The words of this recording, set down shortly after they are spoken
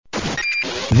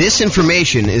This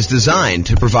information is designed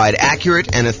to provide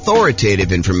accurate and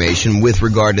authoritative information with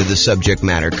regard to the subject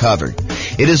matter covered.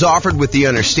 It is offered with the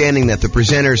understanding that the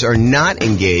presenters are not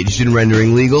engaged in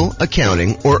rendering legal,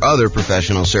 accounting, or other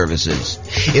professional services.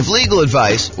 If legal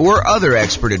advice or other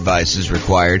expert advice is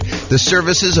required, the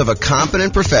services of a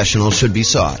competent professional should be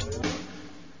sought.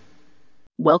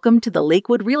 Welcome to the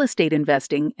Lakewood Real Estate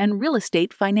Investing and Real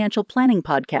Estate Financial Planning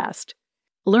Podcast.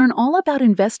 Learn all about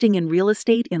investing in real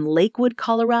estate in Lakewood,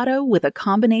 Colorado with a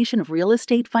combination of real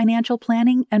estate financial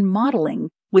planning and modeling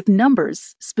with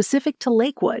numbers specific to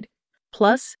Lakewood,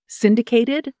 plus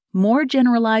syndicated, more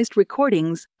generalized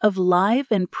recordings of live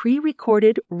and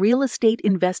pre-recorded real estate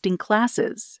investing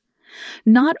classes.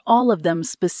 Not all of them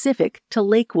specific to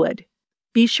Lakewood.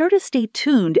 Be sure to stay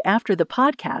tuned after the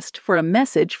podcast for a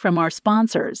message from our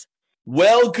sponsors.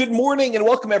 Well, good morning and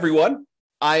welcome, everyone.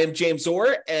 I am James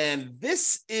Orr, and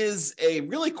this is a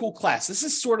really cool class. This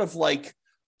is sort of like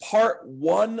part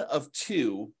 1 of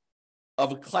 2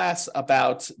 of a class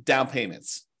about down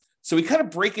payments. So we kind of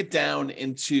break it down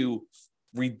into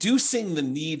reducing the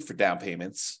need for down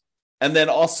payments and then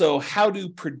also how to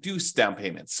produce down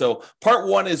payments. So part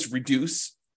 1 is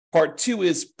reduce, part 2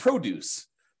 is produce.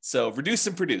 So reduce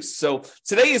and produce. So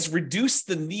today is reduce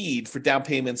the need for down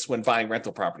payments when buying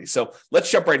rental property. So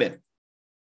let's jump right in.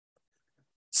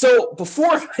 So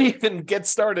before I even get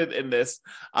started in this,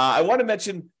 I want to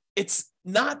mention it's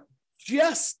not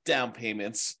just down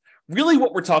payments. Really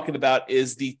what we're talking about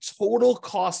is the total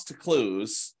cost to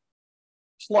close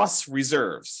plus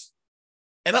reserves.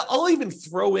 And I'll even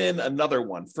throw in another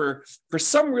one. For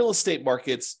some real estate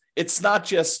markets, it's not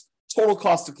just total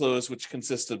cost to close, which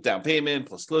consists of down payment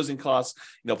plus closing costs,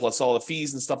 plus all the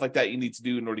fees and stuff like that you need to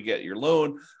do in order to get your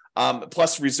loan,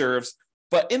 plus reserves.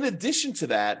 But in addition to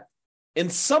that, in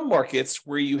some markets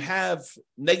where you have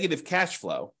negative cash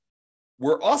flow,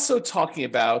 we're also talking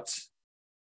about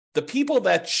the people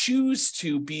that choose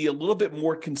to be a little bit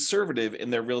more conservative in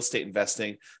their real estate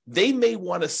investing. They may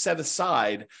want to set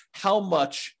aside how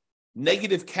much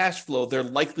negative cash flow they're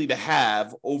likely to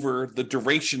have over the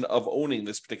duration of owning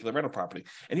this particular rental property.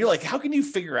 And you're like, how can you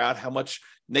figure out how much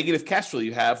negative cash flow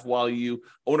you have while you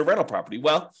own a rental property?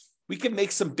 Well, we can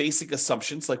make some basic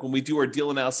assumptions, like when we do our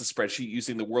deal analysis spreadsheet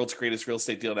using the world's greatest real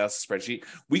estate deal analysis spreadsheet,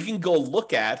 we can go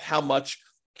look at how much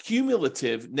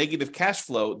cumulative negative cash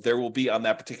flow there will be on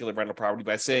that particular rental property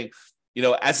by saying,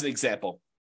 as an example,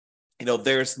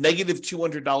 there's negative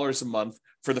 $200 a month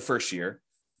for the first year.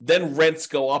 Then rents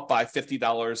go up by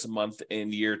 $50 a month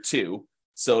in year 2.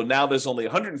 So now there's only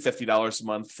 $150 a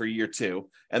month for year 2.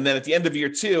 And then at the end of year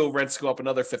 2, rents go up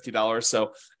another $50.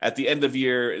 So at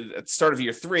the start of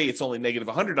year 3, it's only negative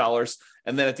 $100.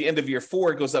 And then at the end of year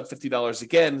 4, it goes up $50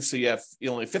 again. So you have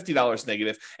only $50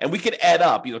 negative. And we could add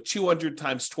up, 200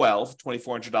 times 12,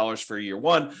 $2,400 for year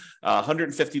 1,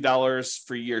 $150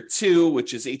 for year 2,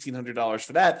 which is $1,800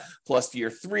 for that. Plus year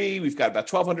 3, we've got about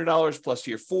 $1,200. Plus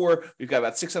year 4, we've got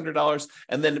about $600.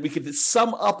 And then we could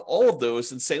sum up all of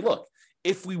those and say, look,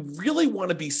 if we really want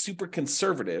to be super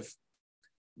conservative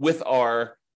with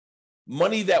our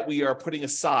money that we are putting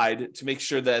aside to make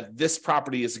sure that this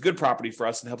property is a good property for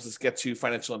us and helps us get to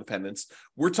financial independence,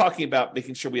 we're talking about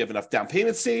making sure we have enough down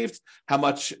payment saved, how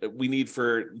much we need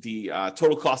for the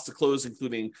total cost to close,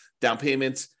 including down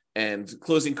payments and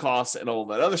closing costs and all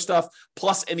that other stuff,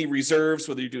 plus any reserves,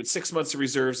 whether you're doing 6 months of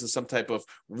reserves in some type of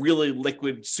really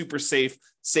liquid, super safe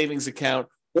savings account,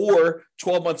 or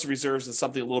 12 months of reserves in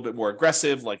something a little bit more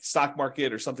aggressive, like stock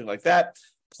market or something like that.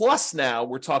 Plus now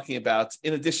we're talking about,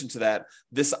 in addition to that,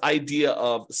 this idea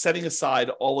of setting aside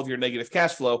all of your negative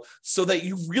cash flow so that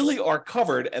you really are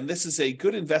covered. And this is a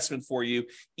good investment for you,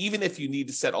 even if you need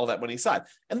to set all that money aside.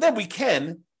 And then we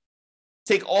can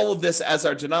take all of this as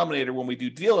our denominator when we do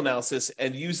deal analysis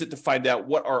and use it to find out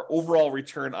what our overall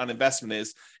return on investment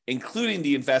is, including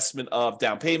the investment of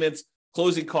down payments,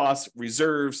 closing costs,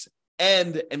 reserves,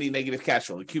 and any negative cash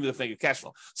flow, the cumulative negative cash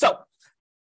flow. So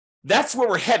that's where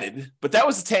we're headed, but that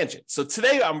was a tangent. So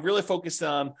today I'm really focused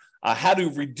on how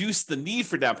to reduce the need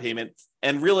for down payment.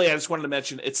 And really, I just wanted to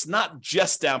mention, it's not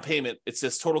just down payment. It's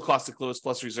this total cost to close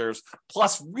plus reserves.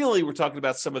 Plus, really, we're talking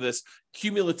about some of this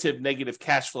cumulative negative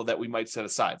cash flow that we might set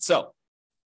aside. So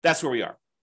that's where we are.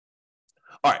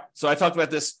 All right, so I talked about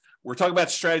this. We're talking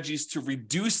about strategies to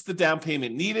reduce the down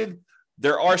payment needed.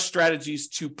 There are strategies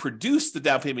to produce the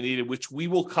down payment needed, which we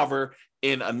will cover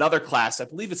in another class. I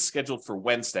believe it's scheduled for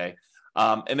Wednesday.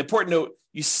 An important note,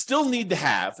 you still need to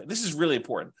have, and this is really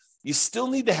important, you still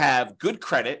need to have good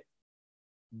credit,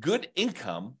 good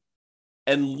income,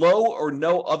 and low or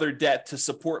no other debt to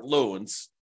support loans,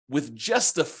 with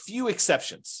just a few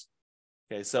exceptions.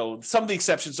 Okay, so some of the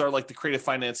exceptions are like the creative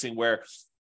financing, where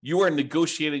you are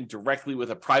negotiating directly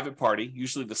with a private party,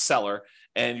 usually the seller,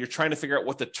 and you're trying to figure out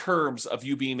what the terms of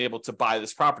you being able to buy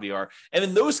this property are. And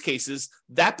in those cases,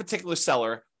 that particular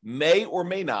seller may or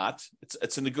may not,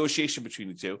 it's a negotiation between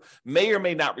the two, may or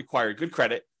may not require good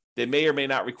credit. They may or may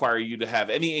not require you to have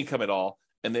any income at all.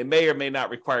 And they may or may not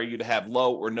require you to have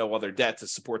low or no other debt to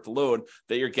support the loan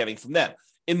that you're getting from them.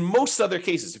 In most other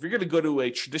cases, if you're going to go to a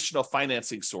traditional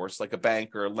financing source like a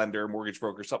bank or a lender, mortgage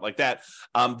broker, something like that,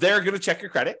 they're going to check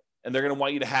your credit and they're going to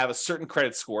want you to have a certain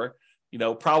credit score,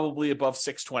 probably above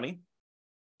 620.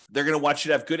 They're going to want you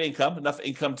to have good income, enough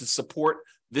income to support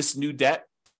this new debt.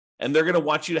 And they're going to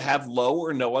want you to have low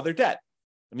or no other debt.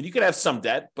 I mean, you can have some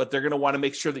debt, but they're going to want to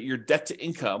make sure that your debt to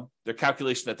income, their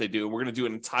calculation that they do, we're going to do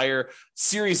an entire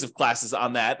series of classes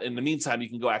on that. In the meantime, you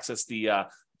can go access the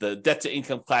debt to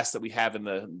income class that we have in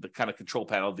the kind of control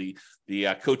panel, the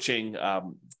coaching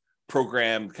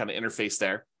program kind of interface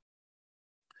there.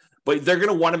 But they're going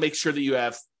to want to make sure that you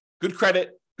have good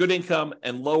credit, good income,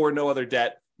 and low or no other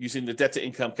debt using the debt to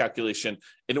income calculation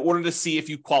in order to see if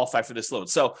you qualify for this loan.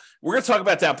 So we're going to talk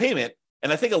about down payment.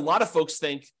 And I think a lot of folks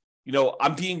think,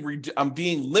 I'm being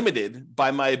limited by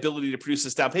my ability to produce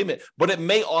this down payment, but it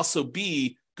may also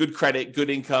be good credit, good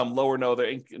income, low or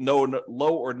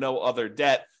no other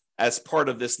debt as part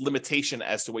of this limitation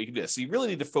as to what you can do. So you really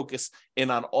need to focus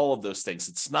in on all of those things.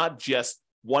 It's not just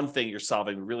one thing you're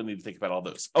solving. We really need to think about all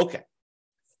those. Okay.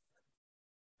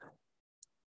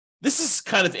 This is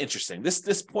kind of interesting.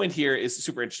 This point here is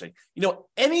super interesting.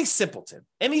 Any simpleton,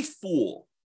 any fool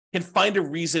can find a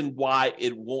reason why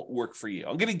it won't work for you.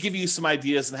 I'm going to give you some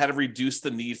ideas on how to reduce the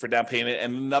need for down payment.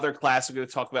 And in another class, we're going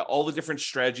to talk about all the different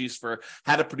strategies for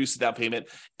how to produce a down payment.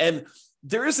 And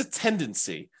there is a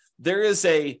tendency, there is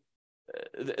an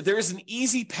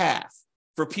easy path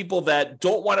for people that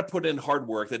don't want to put in hard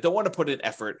work, that don't want to put in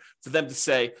effort, for them to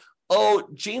say, oh,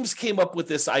 James came up with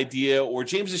this idea, or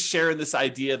James is sharing this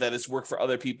idea that has worked for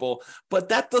other people, but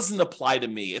that doesn't apply to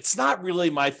me. It's not really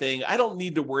my thing. I don't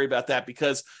need to worry about that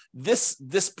because this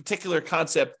particular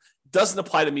concept doesn't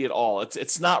apply to me at all.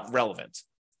 It's not relevant.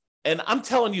 And I'm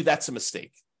telling you, that's a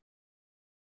mistake.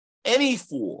 Any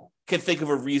fool can think of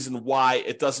a reason why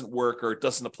it doesn't work or it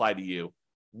doesn't apply to you.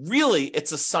 Really,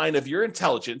 it's a sign of your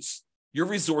intelligence, your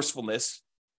resourcefulness,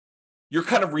 your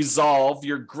kind of resolve,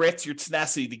 your grit, your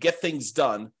tenacity to get things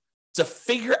done, to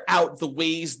figure out the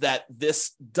ways that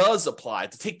this does apply,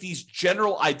 to take these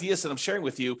general ideas that I'm sharing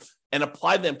with you and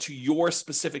apply them to your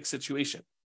specific situation.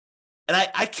 And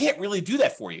I can't really do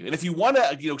that for you. And if you want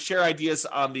to, share ideas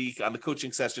on the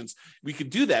coaching sessions, we could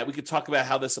do that. We could talk about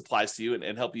how this applies to you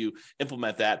and help you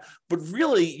implement that. But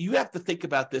really, you have to think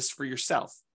about this for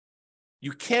yourself.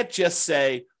 You can't just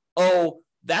say, oh,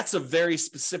 that's a very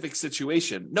specific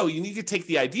situation. No, you need to take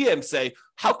the idea and say,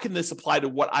 how can this apply to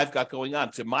what I've got going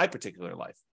on, to my particular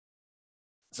life?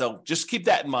 So just keep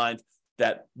that in mind,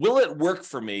 that will it work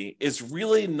for me is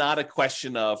really not a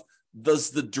question of,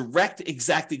 does the direct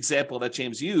exact example that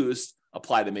James used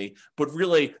apply to me, but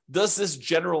really, does this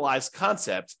generalized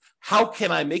concept, how can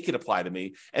I make it apply to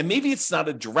me? And maybe it's not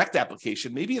a direct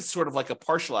application. Maybe it's sort of like a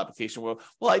partial application where,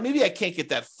 maybe I can't get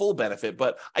that full benefit,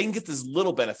 but I can get this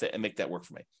little benefit and make that work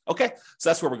for me. Okay, so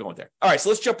that's where we're going there. All right, so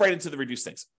let's jump right into the reduce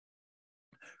things.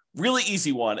 Really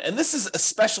easy one. And this is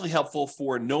especially helpful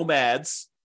for nomads,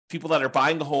 people that are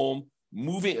buying the home,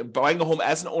 buying a home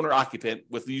as an owner occupant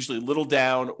with usually little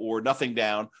down or nothing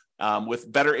down,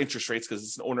 with better interest rates because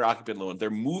it's an owner occupant loan. They're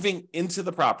moving into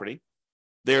the property.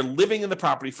 They're living in the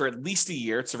property for at least a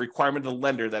year. It's a requirement of the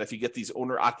lender that if you get these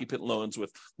owner occupant loans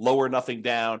with low or nothing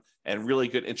down and really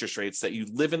good interest rates, that you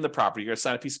live in the property. You're going to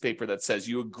sign a piece of paper that says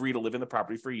you agree to live in the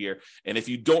property for a year. And if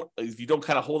you don't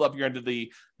kind of hold up your end of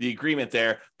the agreement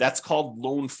there, that's called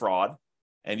loan fraud,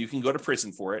 and you can go to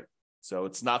prison for it. So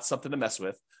it's not something to mess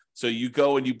with. So you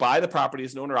go and you buy the property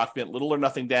as an owner occupant, little or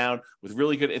nothing down with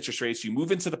really good interest rates. You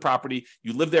move into the property,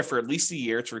 you live there for at least a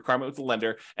year. It's a requirement with the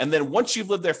lender. And then once you've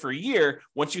lived there for a year,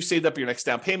 once you've saved up your next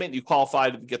down payment, you qualify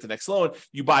to get the next loan,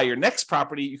 you buy your next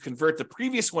property, you convert the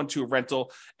previous one to a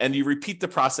rental, and you repeat the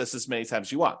process as many times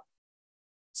as you want.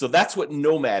 So that's what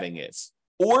nomading is,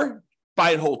 or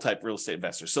buy and hold type real estate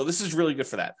investor. So this is really good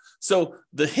for that. So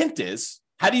the hint is,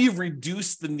 how do you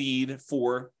reduce the need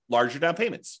for larger down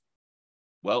payments?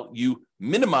 Well, you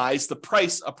minimize the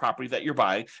price of property that you're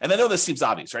buying. And I know this seems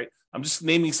obvious, right? I'm just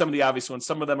naming some of the obvious ones.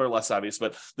 Some of them are less obvious,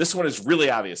 but this one is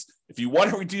really obvious. If you want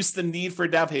to reduce the need for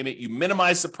a down payment, you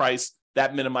minimize the price.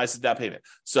 That minimizes the down payment.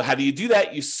 So how do you do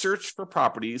that? You search for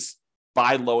properties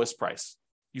by lowest price.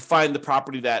 You find the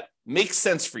property that makes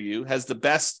sense for you, has the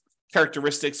best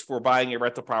characteristics for buying a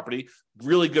rental property,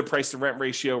 really good price to rent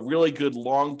ratio, really good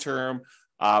long-term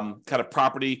kind of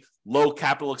property, low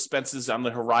capital expenses on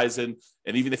the horizon.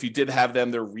 And even if you did have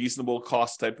them, they're reasonable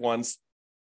cost type ones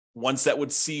that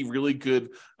would see really good,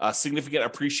 significant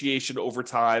appreciation over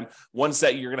time, ones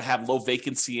that you're going to have low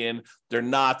vacancy in. They're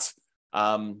not,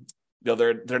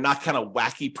 they're not kind of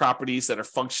wacky properties that are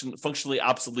functionally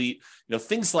obsolete,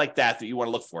 things like that you want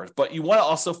to look for. But you want to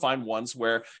also find ones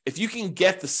where if you can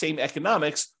get the same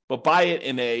economics, but buy it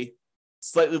in a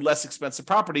slightly less expensive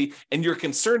property and you're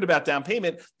concerned about down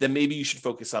payment, then maybe you should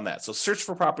focus on that. So search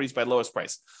for properties by lowest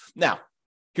price. Now,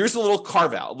 here's a little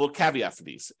carve out, a little caveat for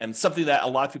these, and something that a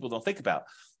lot of people don't think about.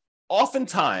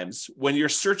 Oftentimes, when you're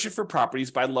searching for properties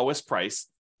by lowest price,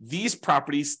 these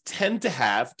properties tend to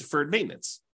have deferred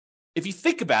maintenance. If you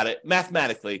think about it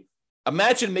mathematically,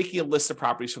 imagine making a list of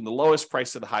properties from the lowest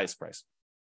price to the highest price.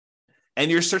 And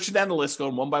you're searching down the list,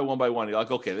 going one by one by one. You're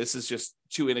like, okay, this is just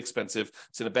too inexpensive.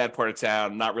 It's in a bad part of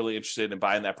town. I'm not really interested in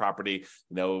buying that property.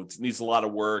 It needs a lot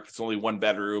of work. It's only one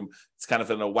bedroom. It's kind of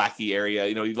in a wacky area.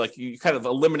 You kind of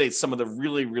eliminate some of the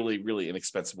really, really, really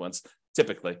inexpensive ones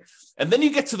typically. And then you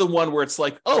get to the one where it's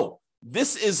like, oh,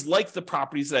 this is like the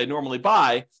properties that I normally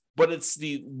buy, but it's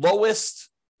the lowest.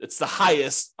 It's the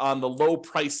highest on the low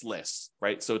price list,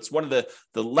 right? So it's one of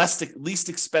the least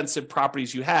expensive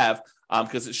properties you have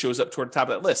because it shows up toward the top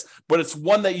of that list, but it's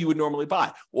one that you would normally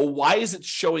buy. Well, why is it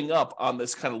showing up on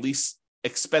this kind of least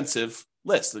expensive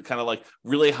list, kind of like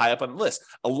really high up on the list?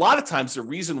 A lot of times the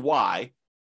reason why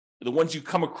the ones you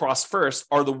come across first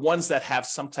are the ones that have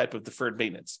some type of deferred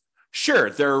maintenance. Sure,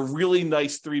 they're a really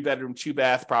nice 3-bedroom,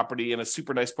 2-bath property in a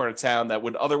super nice part of town that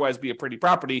would otherwise be a pretty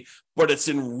property, but it's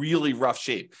in really rough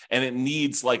shape and it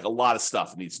needs like a lot of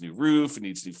stuff. It needs a new roof, it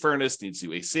needs new furnace, it needs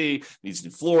new AC, it needs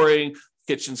new flooring,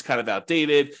 kitchen's kind of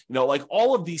outdated. Like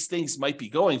all of these things might be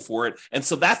going for it. And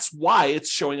so that's why it's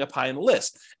showing up high on the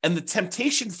list. And the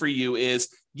temptation for you is,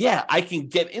 yeah, I can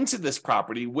get into this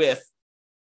property with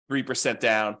 3%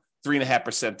 down,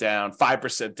 3.5% down,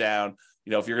 5% down.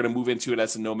 If you're going to move into it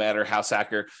as a nomad or house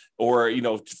hacker, or,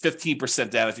 15%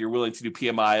 down if you're willing to do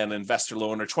PMI on an investor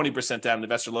loan, or 20% down an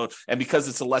investor loan. And because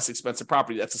it's a less expensive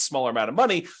property, that's a smaller amount of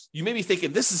money. You may be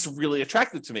thinking, this is really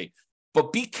attractive to me,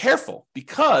 but be careful,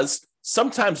 because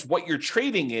sometimes what you're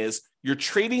trading is you're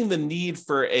trading the need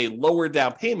for a lower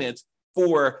down payment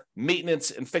for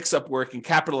maintenance and fix up work and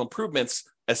capital improvements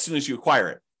as soon as you acquire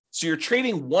it. So you're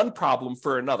trading one problem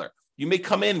for another. You may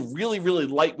come in really, really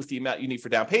light with the amount you need for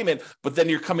down payment, but then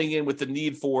you're coming in with the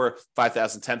need for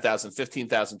 $5,000, $10,000,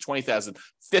 $15,000, $20,000,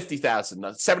 $50,000,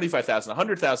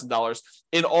 $75,000, $100,000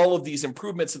 in all of these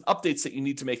improvements and updates that you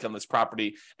need to make on this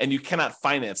property, and you cannot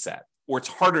finance that, or it's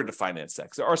harder to finance that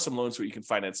because there are some loans where you can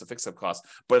finance the fix-up cost,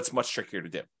 but it's much trickier to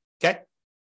do. Okay.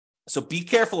 So be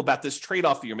careful about this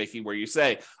trade-off that you're making where you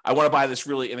say, I want to buy this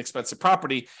really inexpensive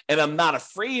property, and I'm not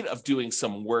afraid of doing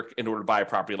some work in order to buy a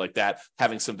property like that,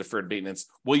 having some deferred maintenance.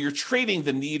 Well, you're trading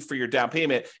the need for your down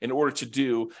payment in order to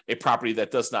do a property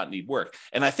that does not need work.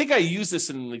 And I think I used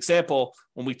this in an example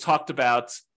when we talked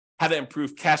about how to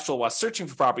improve cash flow while searching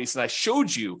for properties. And I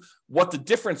showed you what the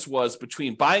difference was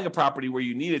between buying a property where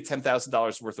you needed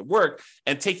 $10,000 worth of work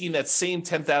and taking that same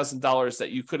 $10,000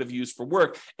 that you could have used for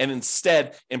work and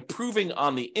instead improving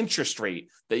on the interest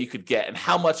rate that you could get, and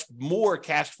how much more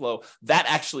cash flow that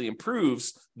actually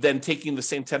improves than taking the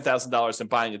same $10,000 and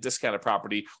buying a discounted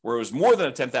property where it was more than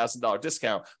a $10,000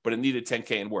 discount, but it needed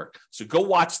 $10K in work. So go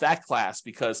watch that class,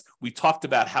 because we talked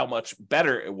about how much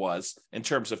better it was in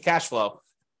terms of cash flow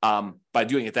by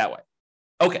doing it that way.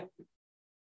 Okay.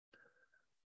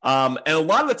 And a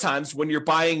lot of the times when you're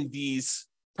buying these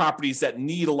properties that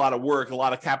need a lot of work, a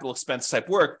lot of capital expense type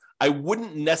work, I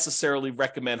wouldn't necessarily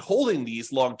recommend holding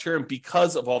these long-term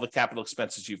because of all the capital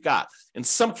expenses you've got. In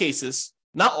some cases,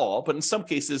 not all, but in some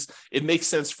cases, it makes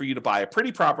sense for you to buy a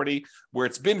pretty property where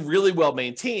it's been really well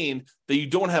maintained, that you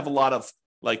don't have a lot of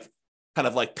kind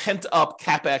of pent up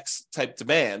CapEx type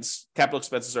demands. Capital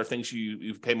expenses are things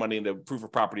you pay money to improve a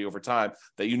property over time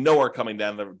that are coming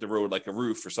down the road, like a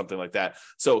roof or something like that.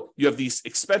 So you have these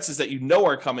expenses that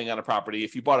are coming on a property.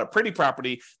 If you bought a pretty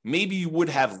property, maybe you would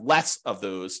have less of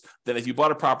those than if you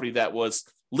bought a property that was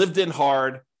lived in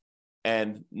hard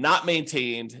and not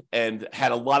maintained and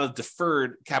had a lot of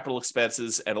deferred capital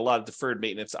expenses and a lot of deferred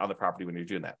maintenance on the property when you're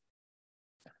doing that.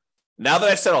 Now that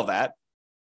I've said all that,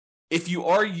 if you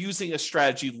are using a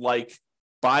strategy like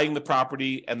buying the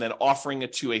property and then offering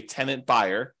it to a tenant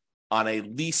buyer on a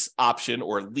lease option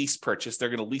or lease purchase, they're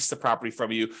going to lease the property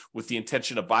from you with the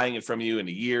intention of buying it from you in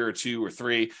a year or 2 or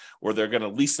 3, or they're going to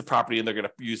lease the property and they're going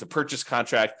to use a purchase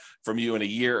contract from you in a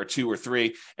year or 2 or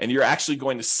 3, and you're actually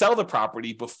going to sell the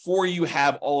property before you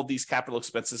have all of these capital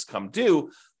expenses come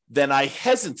due, then I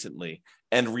hesitantly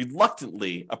and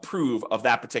reluctantly approve of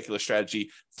that particular strategy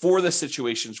for the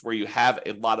situations where you have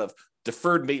a lot of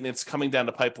deferred maintenance coming down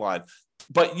the pipeline.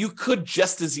 But you could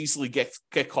just as easily get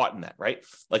caught in that, right?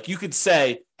 Like you could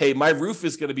say, hey, my roof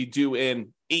is going to be due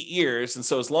in 8 years. And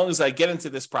so as long as I get into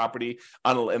this property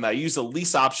and I use a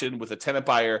lease option with a tenant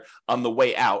buyer on the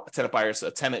way out, a tenant buyer is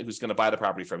a tenant who's going to buy the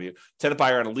property from you. Tenant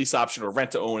buyer on a lease option or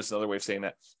rent to own is another way of saying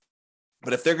that.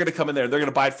 But if they're going to come in there, they're going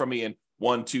to buy it from me in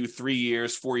 1, 2, 3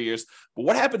 years, 4 years. But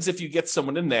what happens if you get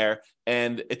someone in there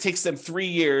and it takes them 3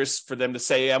 years for them to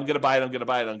say, I'm going to buy it, I'm going to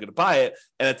buy it, I'm going to buy it.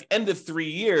 And at the end of 3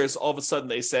 years, all of a sudden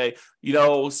they say,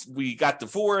 we got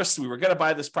divorced. We were going to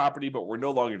buy this property, but we're no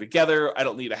longer together. I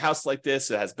don't need a house like this.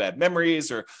 It has bad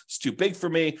memories or it's too big for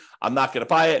me. I'm not going to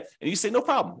buy it. And you say, no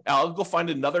problem. I'll go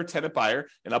find another tenant buyer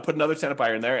and I'll put another tenant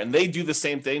buyer in there. And they do the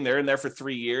same thing. They're in there for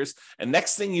 3 years. And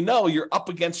next thing you know, you're up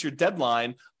against your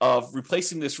deadline of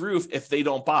replacing this roof if they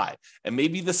don't buy. And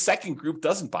maybe the second group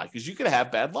doesn't buy because you could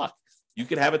have bad luck. You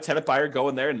could have a tenant buyer go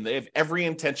in there and they have every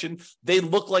intention. They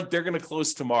look like they're going to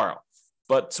close tomorrow.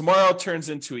 But tomorrow turns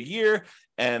into a year,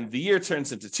 and the year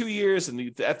turns into 2 years,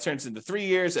 and that turns into 3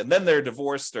 years, and then they're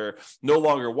divorced or no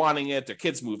longer wanting it. Their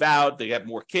kids move out. They have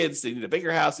more kids. They need a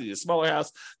bigger house. They need a smaller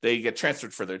house. They get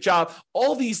transferred for their job.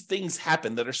 All these things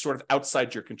happen that are sort of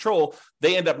outside your control.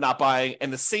 They end up not buying,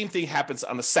 and the same thing happens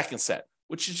on the second set,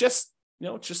 which is just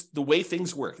the way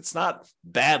things work. It's not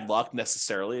bad luck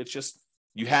necessarily. It's just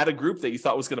you had a group that you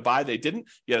thought was going to buy, they didn't.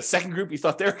 You had a second group you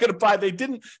thought they were going to buy, they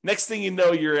didn't. Next thing you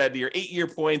know, you're at your 8-year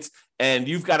point and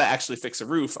you've got to actually fix a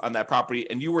roof on that property.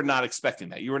 And you were not expecting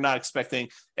that. You were not expecting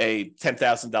a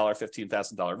 $10,000,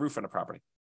 $15,000 roof on a property.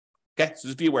 Okay, so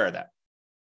just be aware of that.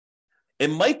 It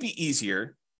might be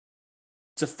easier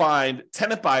to find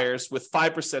tenant buyers with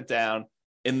 5% down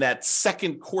in that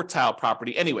second quartile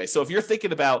property anyway. So if you're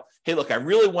thinking about, hey, look, I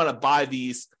really want to buy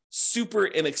these super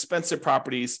inexpensive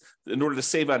properties in order to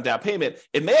save on down payment,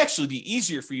 it may actually be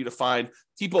easier for you to find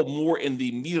people more in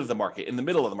the meat of the market, in the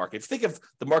middle of the market. If you think of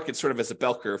the market sort of as a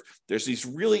bell curve, there's these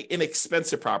really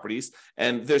inexpensive properties,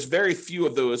 and there's very few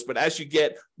of those. But as you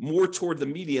get more toward the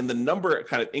median, the number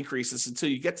kind of increases until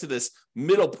you get to this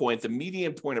middle point, the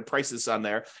median point of prices on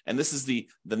there. And this is the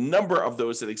number of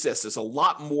those that exist. There's a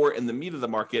lot more in the meat of the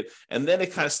market. And then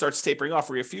it kind of starts tapering off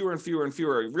where you have fewer and fewer and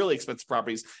fewer really expensive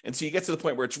properties. And so you get to the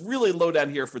point where it's really low down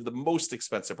here for the most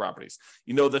expensive properties.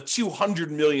 The $200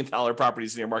 million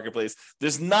properties in your marketplace,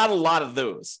 there's not a lot of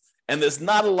those. And there's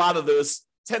not a lot of those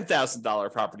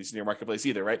 $10,000 properties in your marketplace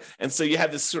either, right? And so you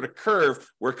have this sort of curve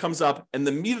where it comes up and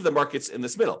the meat of the market's in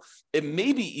this middle. It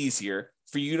may be easier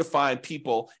for you to find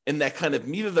people in that kind of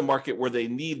meat of the market where they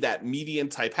need that median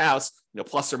type house,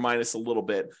 plus or minus a little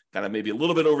bit, kind of maybe a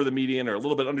little bit over the median or a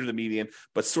little bit under the median,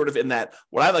 but sort of in that,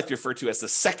 what I like to refer to as the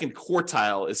second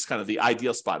quartile is kind of the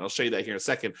ideal spot. And I'll show you that here in a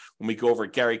second when we go over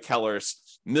Gary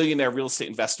Keller's Millionaire Real Estate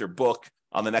Investor book.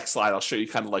 On the next slide, I'll show you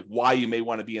kind of like why you may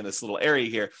want to be in this little area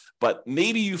here, but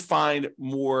maybe you find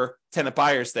more tenant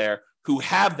buyers there who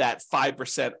have that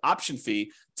 5% option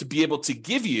fee to be able to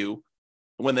give you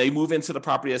when they move into the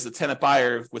property as a tenant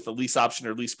buyer with a lease option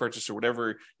or lease purchase or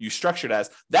whatever you structured as.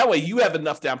 That way you have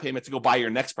enough down payment to go buy your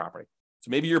next property.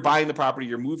 So maybe you're buying the property,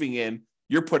 you're moving in,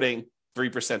 you're putting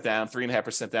 3% down,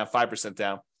 3.5% down, 5%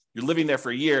 down. You're living there for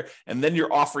a year, and then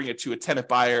you're offering it to a tenant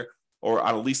buyer or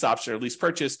on a lease option or lease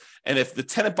purchase. And if the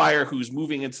tenant buyer who's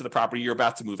moving into the property you're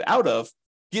about to move out of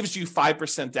gives you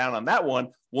 5% down on that one,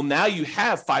 well, now you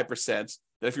have 5%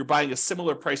 that if you're buying a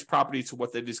similar price property to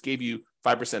what they just gave you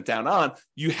 5% down on,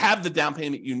 you have the down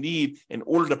payment you need in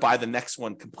order to buy the next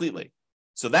one completely.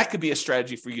 So that could be a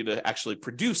strategy for you to actually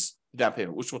produce the down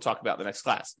payment, which we'll talk about in the next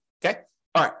class. Okay.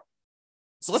 All right.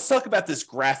 So let's talk about this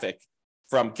graphic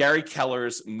from Gary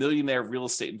Keller's Millionaire Real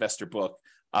Estate Investor book.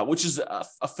 Which is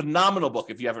a phenomenal book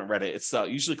if you haven't read it. It's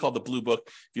usually called the Blue Book.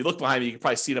 If you look behind me, you can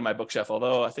probably see it on my bookshelf,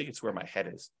 although I think it's where my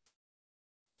head is.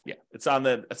 Yeah, it's on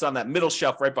that middle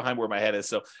shelf right behind where my head is.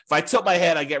 So if I tilt my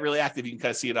head, I get really active. You can kind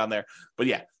of see it on there. But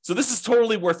yeah, so this is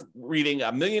totally worth reading.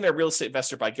 A Millionaire Real Estate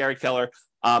Investor by Gary Keller.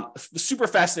 Super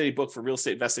fascinating book for real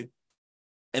estate investing.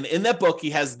 And in that book,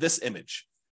 he has this image.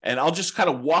 And I'll just kind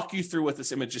of walk you through what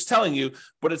this image is telling you.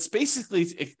 But it's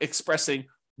basically expressing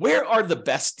where are the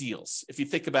best deals? If you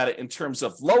think about it in terms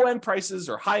of low-end prices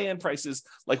or high-end prices,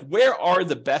 like where are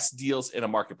the best deals in a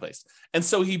marketplace? And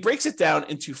so he breaks it down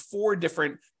into 4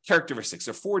 different characteristics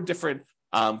or 4 different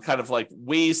kind of like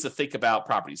ways to think about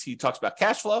properties. He talks about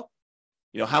cash flow.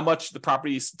 how much the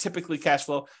properties typically cash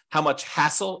flow, how much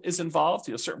hassle is involved.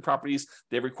 Certain properties,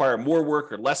 they require more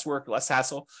work, less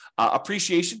hassle.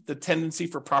 Appreciation, the tendency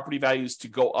for property values to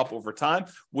go up over time.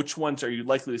 Which ones are you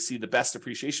likely to see the best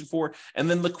appreciation for? And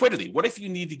then liquidity. What if you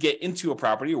need to get into a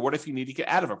property, or what if you need to get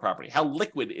out of a property? How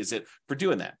liquid is it for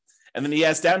doing that? And then he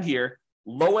has down here,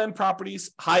 low-end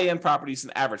properties, high-end properties,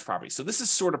 and average properties. So this is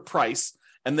sort of price.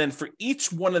 And then for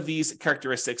each one of these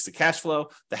characteristics, the cash flow,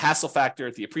 the hassle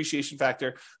factor, the appreciation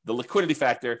factor, the liquidity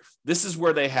factor, this is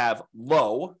where they have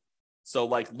low. So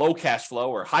like low cash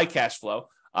flow or high cash flow,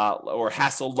 or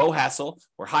hassle, low hassle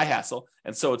or high hassle.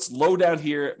 And so it's low down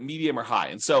here, medium or high.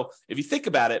 And so if you think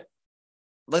about it,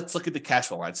 let's look at the cash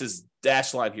flow line. It says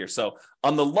dash line here. So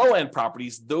on the low end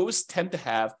properties, those tend to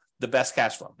have the best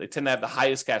cash flow. They tend to have the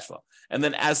highest cash flow. And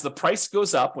then as the price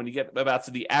goes up, when you get about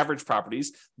to the average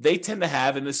properties, they tend to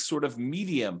have in this sort of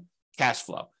medium cash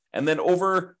flow. And then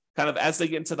over kind of as they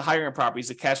get into the higher end properties,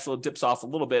 the cash flow dips off a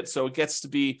little bit. So it gets to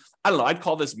be, I'd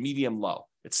call this medium low.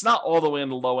 It's not all the way in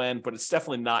the low end, but it's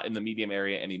definitely not in the medium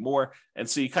area anymore. And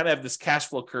so you kind of have this cash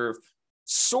flow curve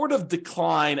sort of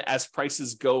decline as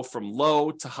prices go from low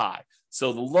to high.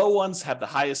 So the low ones have the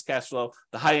highest cash flow.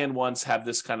 The high end ones have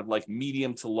this kind of like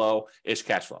medium to low-ish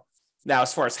cash flow. Now,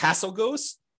 as far as hassle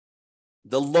goes,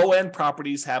 the low end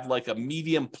properties have like a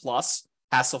medium plus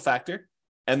hassle factor.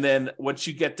 And then once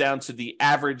you get down to the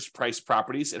average price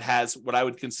properties, it has what I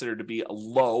would consider to be a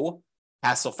low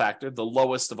hassle factor, the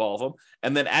lowest of all of them.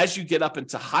 And then as you get up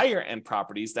into higher end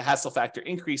properties, the hassle factor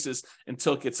increases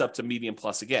until it gets up to medium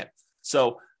plus again.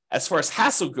 So as far as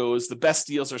hassle goes, the best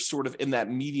deals are sort of in that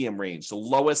medium range, the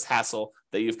lowest hassle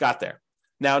that you've got there.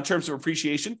 Now, in terms of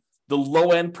appreciation, the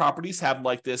low end properties have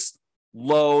like this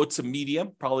low to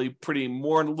medium, probably a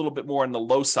little bit more on the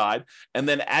low side. And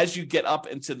then as you get up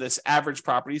into this average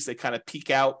properties, they kind of peak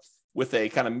out with a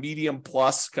kind of medium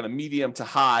plus, kind of medium to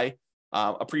high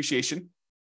appreciation.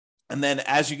 And then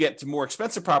as you get to more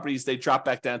expensive properties, they drop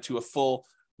back down to a full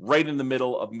right in the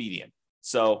middle of median.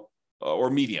 So, or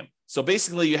medium. So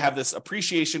basically you have this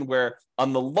appreciation where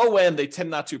on the low end, they tend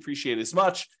not to appreciate as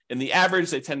much. In the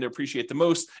average, they tend to appreciate the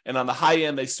most. And on the high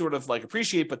end, they sort of like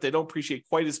appreciate, but they don't appreciate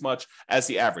quite as much as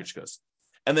the average goes.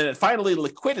 And then finally,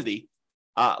 liquidity.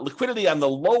 Liquidity on the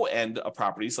low end of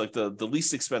properties, like the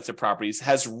least expensive properties,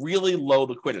 has really low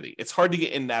liquidity. It's hard to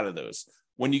get in and out of those.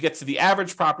 When you get to the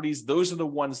average properties, those are the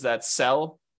ones that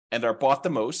sell and are bought the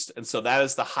most. And so that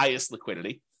is the highest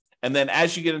liquidity. And then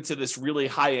as you get into this really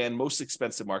high-end, most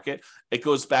expensive market, it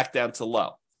goes back down to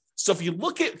low. So if you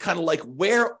look at kind of like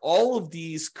where all of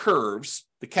these curves,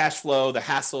 the cash flow, the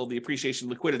hassle, the appreciation,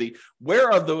 liquidity,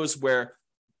 where are those where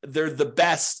they're the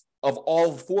best of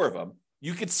all four of them,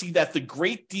 you can see that the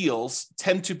great deals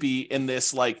tend to be in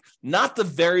this like not the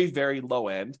very, very low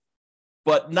end,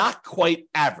 but not quite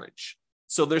average.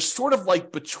 So there's sort of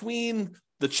like between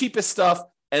the cheapest stuff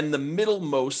and the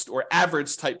middlemost or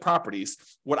average type properties,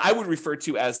 what I would refer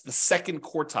to as the second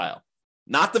quartile,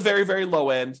 not the very, very low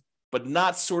end, but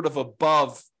not sort of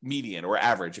above median or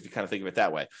average, if you kind of think of it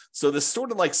that way. So this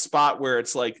sort of like spot where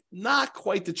it's like not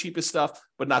quite the cheapest stuff,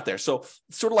 but not there. So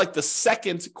sort of like the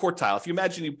second quartile. If you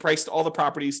imagine you priced all the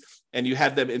properties and you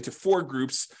had them into four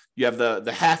groups, you have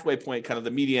the halfway point, kind of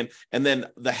the median, and then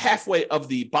the halfway of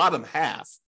the bottom half,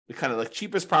 the kind of like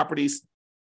cheapest properties.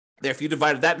 There, if you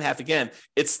divided that in half again,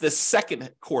 it's the second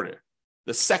quarter.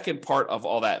 The second part of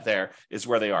all that there is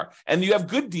where they are. And you have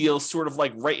good deals sort of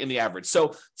like right in the average.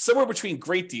 So somewhere between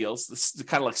great deals, this is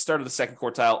kind of like start of the second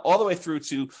quartile, all the way through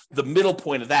to the middle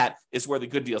point of that is where the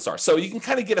good deals are. So you can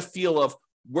kind of get a feel of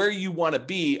where you want to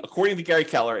be, according to Gary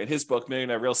Keller in his book,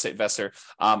 Millionaire Real Estate Investor,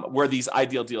 where these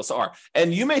ideal deals are.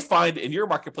 And you may find in your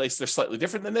marketplace, they're slightly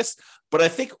different than this, but I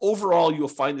think overall, you'll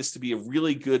find this to be a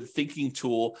really good thinking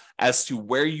tool as to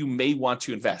where you may want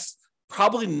to invest.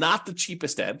 Probably not the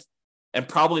cheapest end and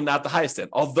probably not the highest end,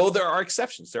 although there are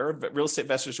exceptions. There are real estate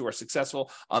investors who are successful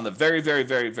on the very, very,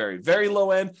 very, very, very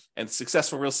low end and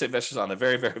successful real estate investors on the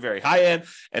very, very, very high end,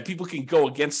 and people can go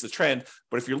against the trend.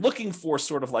 But if you're looking for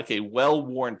sort of like a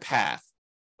well-worn path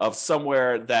of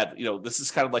somewhere that, this is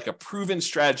kind of like a proven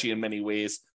strategy in many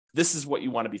ways, this is what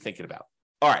you want to be thinking about.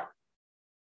 All right.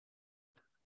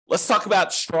 Let's talk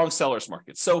about strong sellers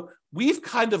market. So we've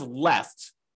kind of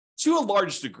left, to a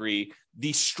large degree,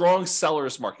 the strong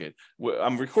sellers market.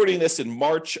 I'm recording this in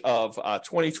March of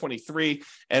 2023,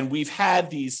 and we've had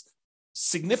these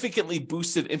significantly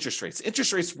boosted interest rates.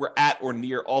 Interest rates were at or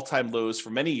near all-time lows for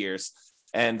many years,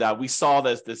 And we saw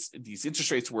that these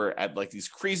interest rates were at like these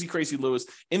crazy, crazy lows.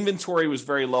 Inventory was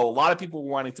very low. A lot of people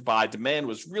were wanting to buy. Demand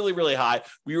was really, really high.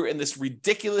 We were in this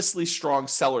ridiculously strong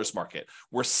seller's market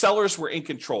where sellers were in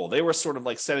control. They were sort of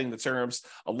like setting the terms.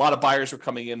 A lot of buyers were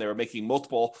coming in. They were making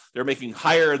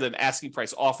higher than asking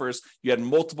price offers. You had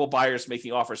multiple buyers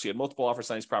making offers. You had multiple offers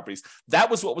on these properties. That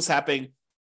was what was happening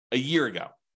a year ago.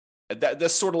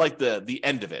 That's sort of like the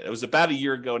end of it. It was about a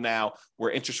year ago now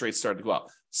where interest rates started to go up.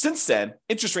 Since then,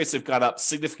 interest rates have gone up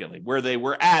significantly, where they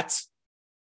were at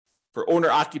for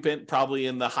owner-occupant probably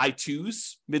in the high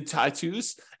twos, mid to high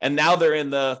twos, and now they're in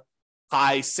the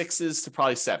high sixes to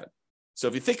probably 7. So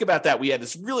if you think about that, we had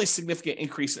this really significant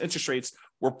increase in interest rates.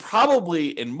 We're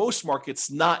probably in most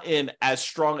markets not in as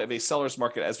strong of a seller's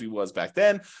market as we was back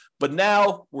then, but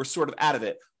now we're sort of out of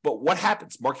it. But what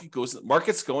happens?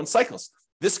 Markets go in cycles.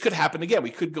 This could happen again. We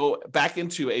could go back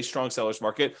into a strong seller's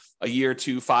market a year,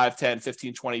 2, 5, 10,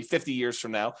 15, 20, 50 years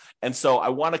from now. And so I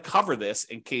want to cover this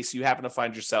in case you happen to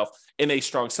find yourself in a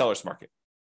strong seller's market.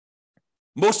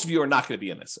 Most of you are not going to be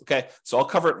in this, okay? So I'll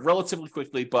cover it relatively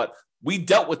quickly, but we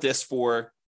dealt with this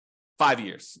for 5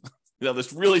 years.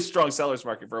 This really strong seller's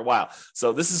market for a while.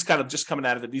 So this is kind of just coming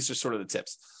out of it. These are sort of the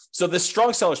tips. So this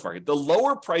strong seller's market, the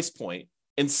lower price point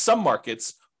in some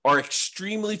markets are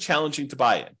extremely challenging to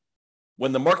buy in.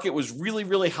 When the market was really,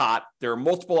 really hot, there were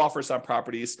multiple offers on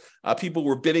properties. People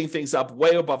were bidding things up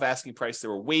way above asking price. They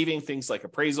were waiving things like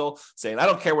appraisal, saying, I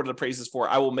don't care what it appraises for.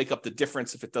 I will make up the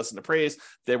difference if it doesn't appraise.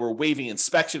 They were waiving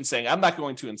inspection, saying, I'm not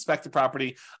going to inspect the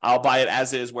property. I'll buy it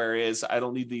as is, where it is. I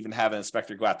don't need to even have an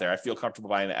inspector go out there. I feel comfortable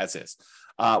buying it as is.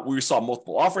 We saw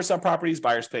multiple offers on properties,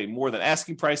 buyers paying more than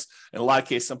asking price, in a lot of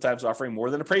cases, sometimes offering more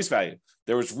than appraised value.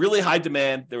 There was really high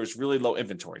demand. There was really low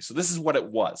inventory. So this is what it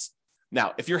was.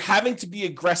 Now, if you're having to be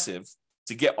aggressive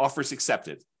to get offers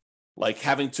accepted, like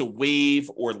having to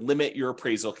waive or limit your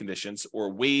appraisal conditions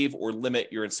or waive or limit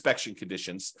your inspection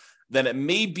conditions, then it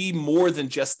may be more than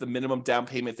just the minimum down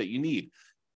payment that you need.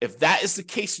 If that is the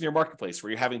case in your marketplace where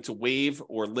you're having to waive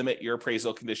or limit your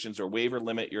appraisal conditions or waive or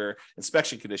limit your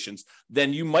inspection conditions,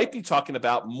 then you might be talking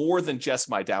about more than just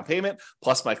my down payment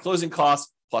plus my closing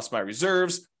costs, plus my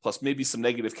reserves, plus maybe some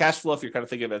negative cash flow if you're kind of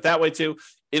thinking of it that way too.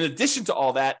 In addition to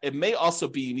all that, it may also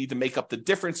be you need to make up the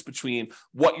difference between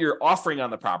what you're offering on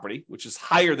the property, which is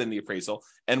higher than the appraisal,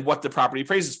 and what the property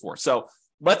appraises for. So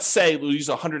let's say we'll use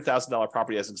a $100,000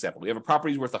 property as an example. We have a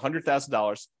property worth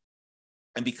 $100,000.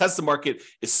 And because the market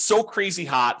is so crazy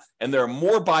hot and there are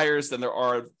more buyers than there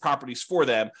are properties for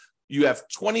them, you have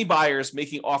 20 buyers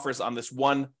making offers on this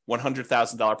one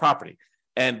 $100,000 property.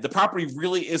 And the property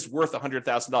really is worth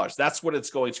 $100,000. That's what it's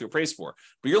going to appraise for.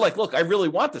 But you're like, look, I really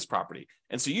want this property.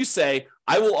 And so you say,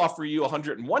 I will offer you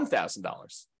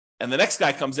 $101,000. And the next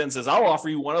guy comes in and says, I'll offer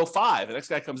you $105,000. The next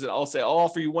guy comes in, I'll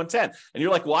offer you $110,000. And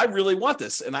you're like, well, I really want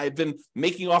this. And I've been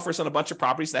making offers on a bunch of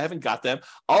properties and I haven't got them.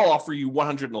 I'll offer you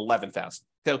 $111,000.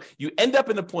 So you end up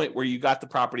in the point where you got the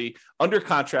property under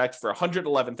contract for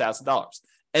 $111,000.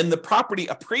 And the property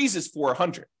appraises for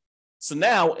 $100,000. So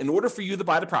now, in order for you to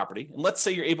buy the property, and let's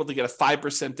say you're able to get a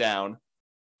 5% down,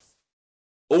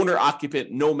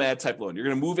 owner-occupant, nomad type loan. You're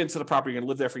going to move into the property, you're going to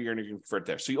live there for a year, and you're going to convert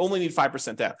there. So you only need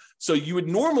 5% down. So you would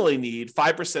normally need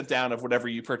 5% down of whatever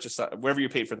you purchased, whatever you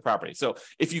paid for the property. So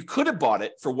if you could have bought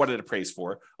it for what it appraised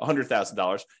for,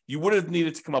 $100,000, you would have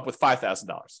needed to come up with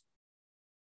 $5,000.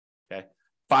 Okay,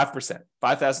 5%,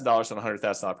 $5,000 on a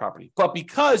 $100,000 property. But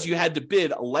because you had to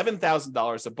bid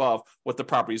 $11,000 above what the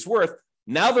property is worth,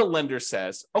 now the lender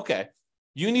says, okay,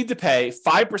 you need to pay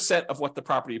 5% of what the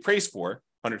property appraised for,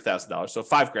 $100,000, so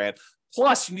 $5,000,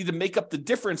 plus you need to make up the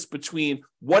difference between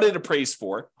what it appraised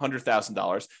for,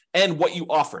 $100,000, and what you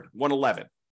offered, $111,000.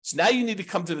 So now you need to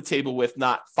come to the table with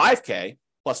not $5,000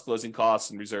 plus closing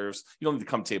costs and reserves. You don't need to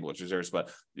come to the table with reserves,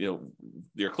 but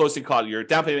your closing cost, your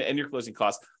down payment, and your closing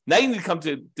costs. Now you need to come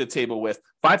to the table with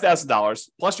 $5,000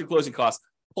 plus your closing costs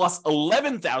plus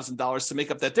 $11,000 to make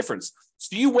up that difference.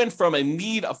 So you went from a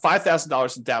need of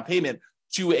 $5,000 in down payment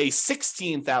to a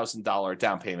 $16,000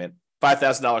 down payment,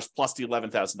 $5,000 plus the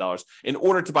 $11,000 in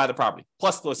order to buy the property,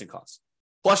 plus closing costs.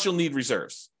 Plus you'll need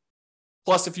reserves.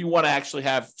 Plus, if you want to actually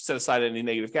have set aside any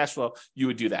negative cash flow, you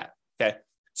would do that, okay?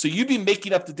 So you'd be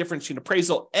making up the difference between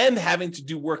appraisal and having to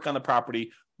do work on the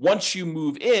property once you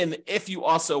move in, if you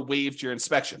also waived your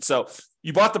inspection. So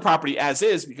you bought the property as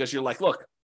is because you're like, look,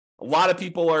 a lot of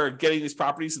people are getting these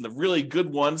properties, and the really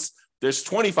good ones, there's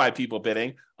 25 people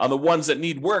bidding. On the ones that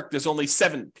need work, there's only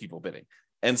 7 people bidding.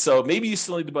 And so maybe you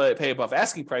still need to pay above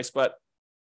asking price, but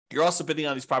you're also bidding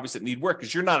on these properties that need work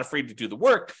because you're not afraid to do the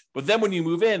work. But then when you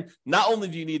move in, not only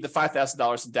do you need the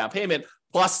 $5,000 in down payment,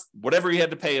 plus whatever you had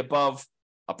to pay above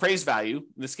appraised value.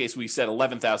 In this case, we said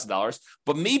 $11,000,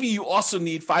 but maybe you also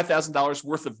need $5,000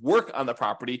 worth of work on the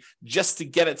property just to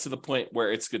get it to the point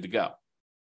where it's good to go.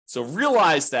 So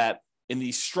realize that in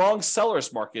these strong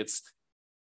sellers markets,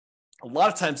 a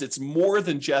lot of times it's more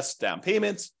than just down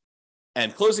payments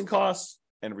and closing costs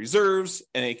and reserves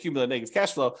and accumulated negative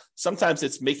cash flow. Sometimes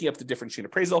it's making up the difference between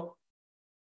appraisal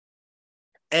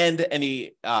and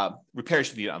any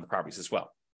repairs you need on the properties as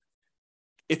well.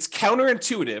 It's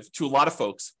counterintuitive to a lot of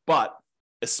folks, but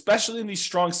especially in these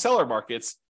strong seller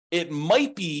markets, it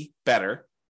might be better,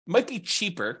 might be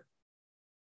cheaper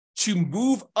to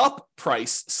move up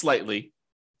price slightly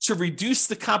to reduce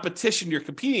the competition you're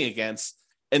competing against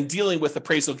and dealing with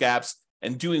appraisal gaps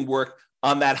and doing work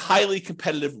on that highly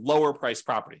competitive, lower price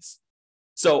properties.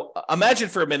 So imagine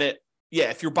for a minute,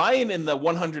 if you're buying in the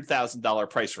 $100,000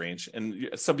 price range, and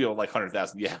some people are like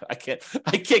 100,000, I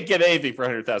can't get anything for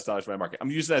 $100,000 in my market.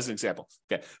 I'm using that as an example.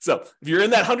 Okay, so if you're in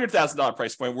that $100,000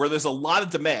 price point where there's a lot of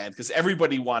demand because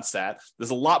everybody wants that, there's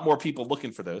a lot more people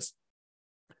looking for those.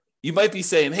 You might be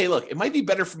saying, hey, look, it might be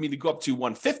better for me to go up to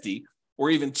 150 or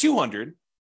even 200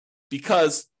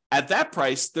 because at that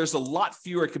price, there's a lot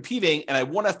fewer competing, and I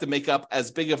won't have to make up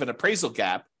as big of an appraisal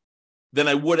gap than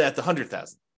I would at the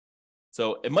 100,000.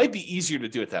 So it might be easier to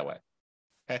do it that way.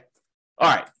 Okay. All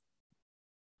right.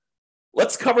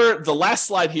 Let's cover the last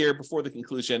slide here before the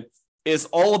conclusion is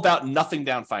all about nothing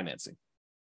down financing.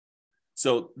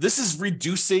 So this is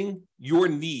reducing your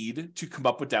need to come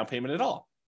up with down payment at all.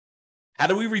 How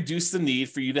do we reduce the need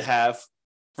for you to have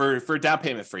for down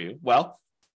payment for you? Well,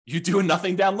 you do a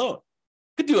nothing down loan.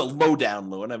 You could do a low down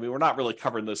loan. I mean, we're not really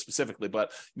covering those specifically,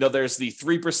 but there's the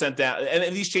 3% down,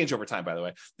 and these change over time, by the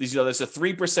way. There's a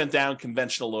 3% down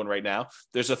conventional loan right now.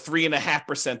 There's a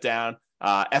 3.5% down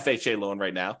FHA loan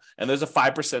right now, and there's a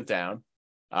 5% down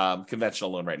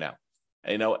conventional lown right now.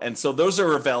 And so those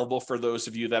are available for those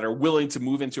of you that are willing to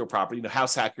move into a property,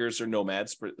 house hackers or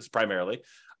nomads primarily.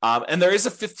 And there is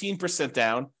a 15%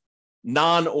 down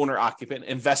non-owner occupant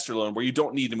investor loan where you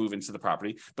don't need to move into the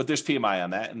property, but there's PMI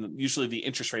on that. And usually the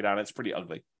interest rate on it's pretty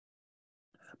ugly.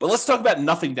 But let's talk about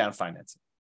nothing down financing.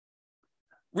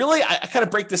 Really, I kind of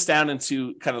break this down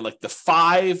into kind of like the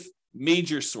 5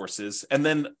 major sources and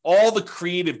then all the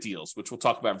creative deals, which we'll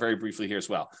talk about very briefly here as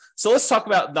well. So let's talk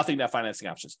about nothing down financing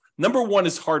options. Number 1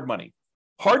 is hard money.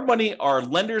 Hard money are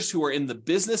lenders who are in the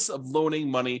business of loaning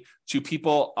money to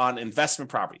people on investment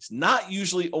properties, not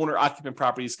usually owner-occupant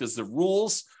properties, because the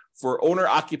rules for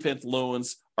owner-occupant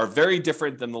loans are very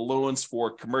different than the loans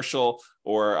for commercial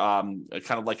or kind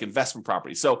of like investment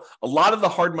properties. So a lot of the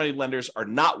hard money lenders are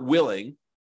not willing.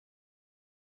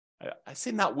 I say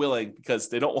not willing because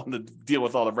they don't want to deal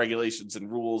with all the regulations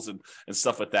and rules and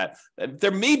stuff like that.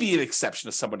 There may be an exception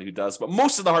to somebody who does, but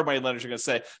most of the hard money lenders are going to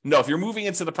say, no, if you're moving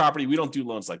into the property, we don't do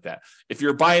loans like that. If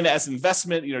you're buying it as an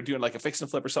investment, doing like a fix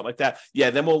and flip or something like that,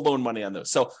 then we'll loan money on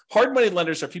those. So hard money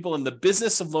lenders are people in the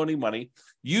business of loaning money.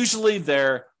 Usually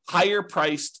they're higher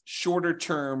priced, shorter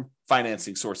term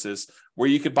financing sources where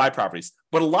you could buy properties.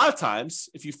 But a lot of times,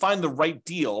 if you find the right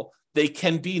deal, they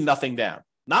can be nothing down.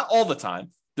 Not all the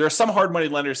time. There are some hard money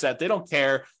lenders that they don't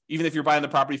care, even if you're buying the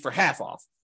property for half off.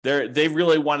 They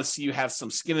really want to see you have some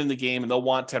skin in the game, and they'll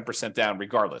want 10% down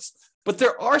regardless. But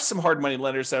there are some hard money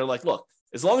lenders that are like, look,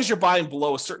 as long as you're buying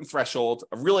below a certain threshold,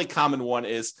 a really common one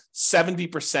is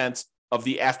 70% of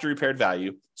the after repaired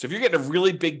value. So if you're getting a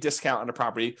really big discount on a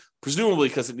property, presumably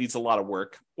because it needs a lot of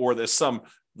work, or there's some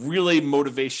really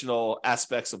motivational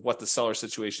aspects of what the seller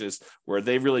situation is, where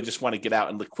they really just want to get out,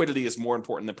 and liquidity is more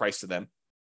important than price to them.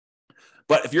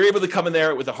 But if you're able to come in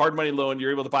there with a hard money loan,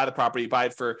 you're able to buy the property, buy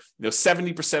it for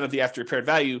 70% of the after repaired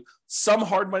value. Some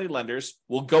hard money lenders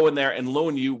will go in there and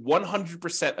loan you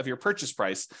 100% of your purchase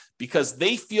price because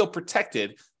they feel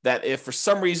protected that if for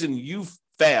some reason you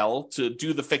fail to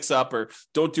do the fix up or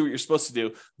don't do what you're supposed to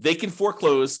do, they can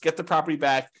foreclose, get the property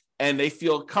back, and they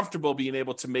feel comfortable being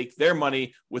able to make their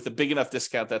money with a big enough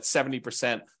discount that's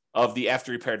 70% of the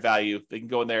after repaired value. They can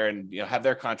go in there and have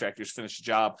their contractors finish the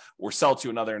job or sell to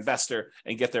another investor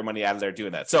and get their money out of there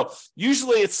doing that. So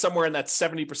usually it's somewhere in that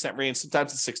 70% range.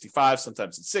 Sometimes it's 65,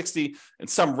 sometimes it's 60. In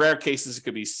some rare cases, it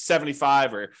could be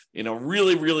 75, or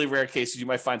really, really rare cases, you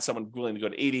might find someone willing to go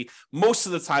to 80. Most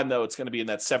of the time, though, it's going to be in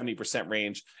that 70%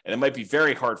 range, and it might be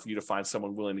very hard for you to find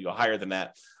someone willing to go higher than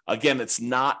that. Again, it's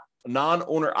not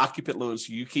non-owner occupant loans.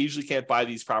 You usually can't buy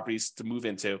these properties to move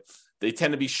into. They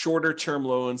tend to be shorter term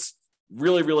loans,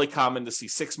 really, really common to see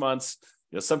 6 months.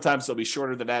 Sometimes they'll be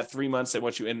shorter than that, 3 months. They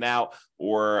want you in and out,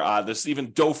 or there's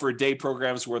even dough for a day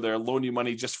programs where they'll loan you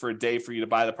money just for a day for you to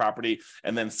buy the property,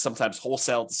 and then sometimes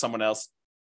wholesale to someone else.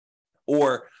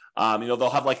 Or They'll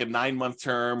have like a 9-month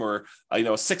term or a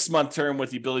 6-month term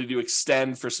with the ability to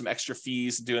extend for some extra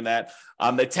fees and doing that.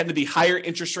 They tend to be higher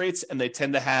interest rates, and they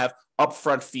tend to have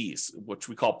upfront fees, which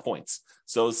we call points.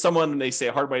 So someone, they say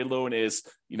a hard money loan is,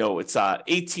 it's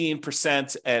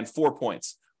 18% and 4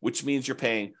 points, which means you're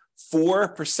paying 4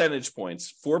 percentage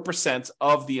points, 4%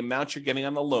 of the amount you're getting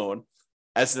on the loan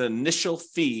as an initial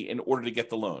fee in order to get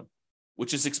the loan,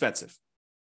 which is expensive.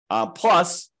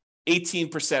 Plus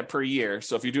 18% per year.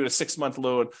 So if you're doing a 6-month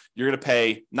loan, you're going to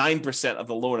pay 9% of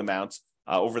the loan amount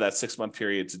over that 6-month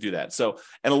period to do that. So,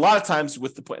 and a lot of times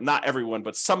with the point, not everyone,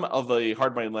 but some of the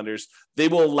hard money lenders, they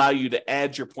will allow you to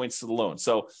add your points to the loan.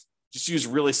 So just use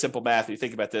really simple math. If you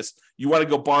think about this, you want to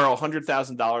go borrow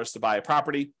 $100,000 to buy a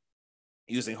property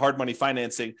using hard money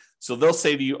financing. So they'll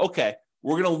say to you, okay,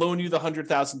 we're going to loan you the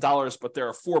 $100,000, but there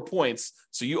are 4 points.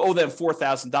 So you owe them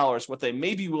 $4,000. What they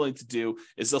may be willing to do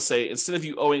is they'll say, instead of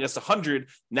you owing us 100,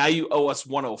 now you owe us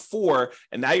 104.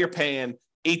 And now you're paying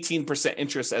 18%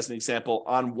 interest, as an example,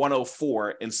 on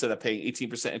 104 instead of paying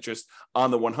 18% interest on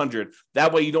the 100.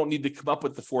 That way you don't need to come up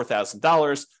with the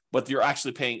 $4,000, but you're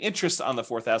actually paying interest on the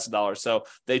 $4,000. So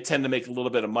they tend to make a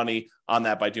little bit of money on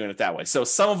that by doing it that way. So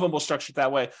some of them will structure it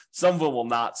that way. Some of them will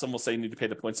not. Some will say you need to pay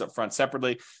the points up front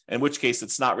separately, in which case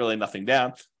it's not really nothing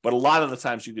down. But a lot of the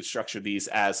times you could structure these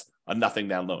as a nothing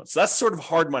down loan. So that's sort of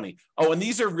hard money. Oh, and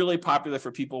these are really popular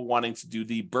for people wanting to do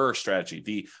the BRRRR strategy,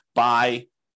 the buy,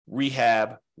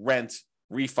 rehab, rent,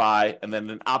 refi, and then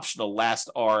an optional last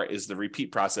R is the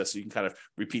repeat process. So you can kind of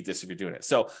repeat this if you're doing it.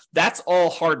 So that's all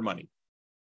hard money.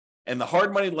 And the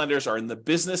hard money lenders are in the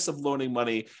business of loaning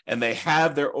money, and they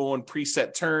have their own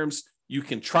preset terms. You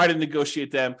can try to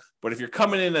negotiate them, but if you're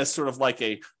coming in as sort of like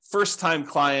a first-time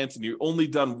client and you've only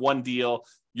done one deal,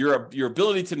 your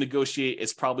ability to negotiate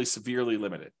is probably severely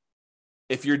limited.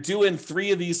 If you're doing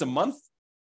 3 of these a month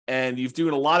and you've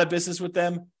doing a lot of business with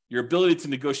them, your ability to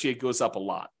negotiate goes up a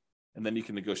lot, and then you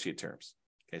can negotiate terms.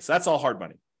 Okay, so that's all hard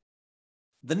money.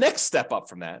 The next step up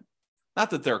from that, not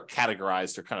that they're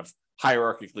categorized or kind of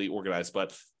hierarchically organized,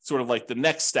 but sort of like the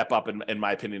next step up, in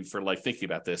my opinion, for like thinking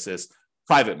about this is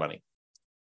private money.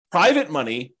 Private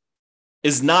money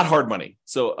is not hard money.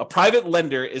 So a private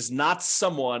lender is not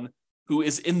someone who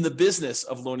is in the business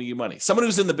of loaning you money. Someone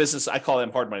who's in the business, I call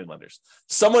them hard money lenders.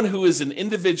 Someone who is an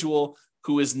individual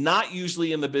who is not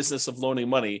usually in the business of loaning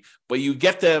money, but you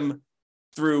get them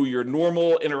through your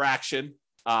normal interaction.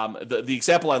 The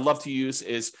example I love to use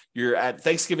is you're at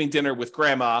Thanksgiving dinner with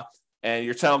grandma, and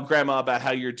you're telling grandma about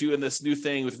how you're doing this new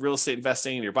thing with real estate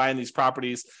investing and you're buying these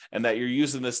properties and that you're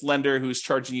using this lender who's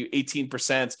charging you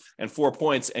 18% and 4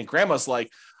 points. And grandma's like,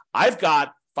 I've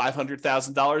got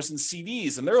 $500,000 in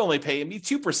CDs and they're only paying me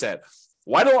 2%.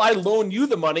 Why don't I loan you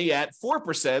the money at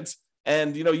 4%?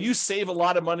 And, you save a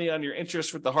lot of money on your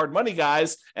interest with the hard money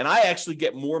guys. And I actually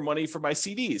get more money for my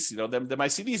CDs, than my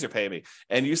CDs are paying me.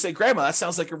 And you say, grandma, that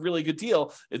sounds like a really good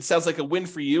deal. It sounds like a win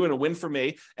for you and a win for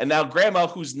me. And now grandma,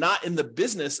 who's not in the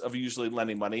business of usually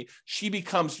lending money, she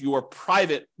becomes your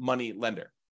private money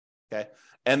lender. Okay.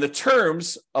 And the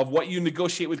terms of what you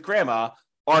negotiate with grandma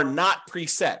are not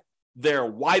preset. They're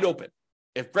wide open.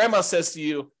 If grandma says to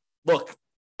you, look,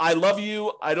 I love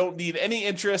you. I don't need any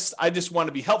interest. I just want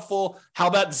to be helpful. How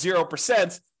about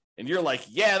 0%? And you're like,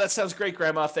 yeah, that sounds great,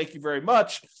 grandma. Thank you very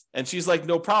much. And she's like,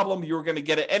 no problem. You were going to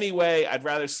get it anyway. I'd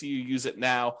rather see you use it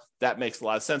now. That makes a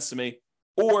lot of sense to me.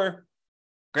 Or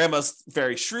grandma's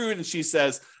very shrewd and she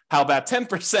says, how about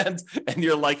 10%? And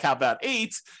you're like, how about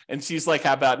 8? And she's like,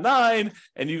 how about 9?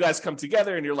 And you guys come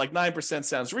together and you're like, 9%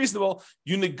 sounds reasonable.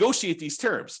 You negotiate these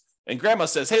terms. And grandma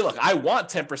says, hey, look, I want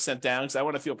 10% down because I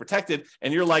want to feel protected.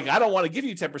 And you're like, I don't want to give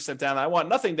you 10% down. I want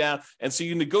nothing down. And so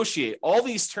you negotiate. All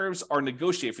these terms are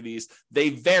negotiated for these. They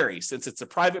vary since it's a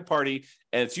private party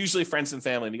and it's usually friends and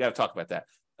family. And you got to talk about that.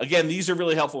 Again, these are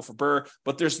really helpful for BRRRR,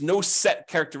 but there's no set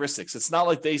characteristics. It's not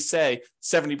like they say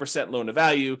 70% loan to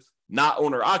value, not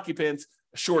owner occupant,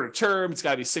 shorter term. It's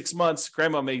got to be 6 months.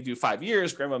 Grandma may do 5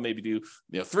 years. Grandma maybe do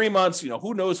 3 months.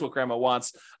 Who knows what grandma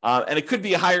wants? And it could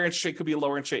be a higher interest rate, could be a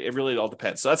lower interest rate. It really all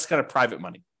depends. So that's kind of private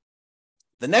money.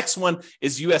 The next one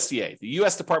is USDA. The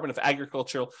U.S. Department of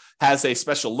Agriculture has a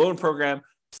special loan program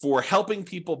for helping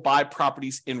people buy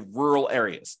properties in rural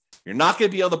areas. You're not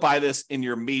going to be able to buy this in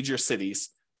your major cities,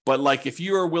 but like if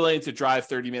you are willing to drive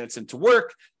 30 minutes into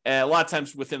work, and a lot of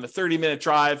times within the 30-minute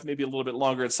drive, maybe a little bit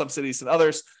longer in some cities than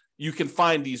others, you can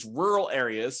find these rural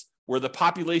areas where the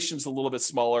population's a little bit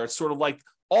smaller. It's sort of like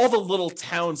all the little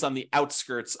towns on the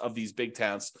outskirts of these big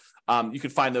towns. You can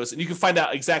find those, and you can find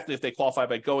out exactly if they qualify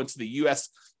by going to the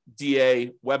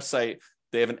USDA website.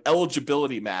 They have an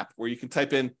eligibility map where you can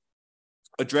type in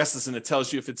addresses and it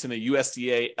tells you if it's in a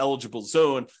USDA eligible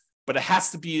zone. but it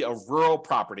has to be a rural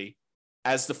property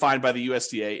as defined by the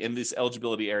USDA in these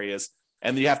eligibility areas.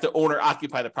 And you have to own or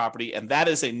occupy the property. And that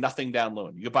is a nothing down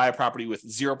loan. You can buy a property with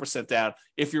 0% down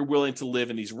if you're willing to live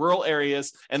in these rural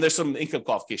areas. And there's some income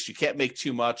qualification. You can't make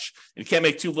too much and you can't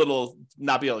make too little,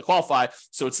 not be able to qualify.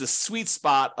 So it's a sweet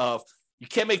spot of you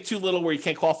can't make too little where you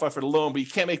can't qualify for the loan, but you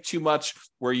can't make too much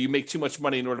where you make too much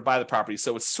money in order to buy the property.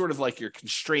 So it's sort of like you're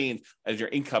constrained as your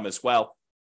income as well.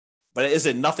 But it is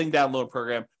a nothing down loan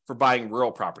program for buying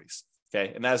rural properties.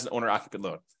 Okay. And that is an owner occupant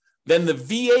loan. Then the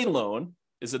VA loan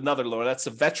is another loan. That's a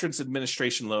Veterans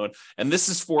Administration loan. And this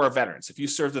is for our veterans. If you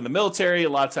served in the military, a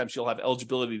lot of times you'll have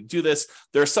eligibility to do this.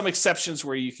 There are some exceptions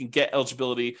where you can get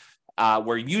eligibility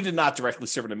where you did not directly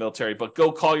serve in the military, but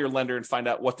go call your lender and find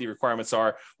out what the requirements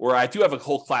are. Or I do have a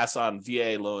whole class on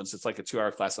VA loans. It's like a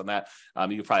 2-hour class on that.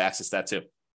 You can probably access that too.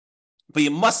 But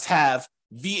you must have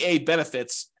VA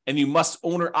benefits and you must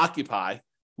own or occupy,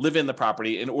 live in the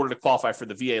property in order to qualify for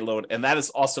the VA loan. And that is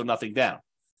also nothing down.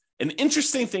 An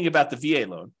interesting thing about the VA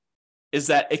loan is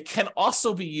that it can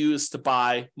also be used to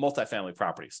buy multifamily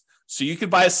properties. So you could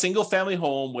buy a single family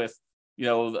home with, a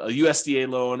USDA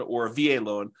loan or a VA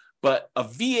loan, but a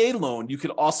VA loan, you could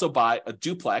also buy a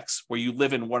duplex where you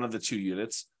live in one of the 2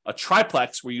 units, a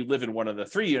triplex where you live in one of the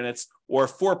 3 units, or a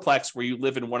fourplex where you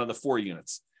live in one of the 4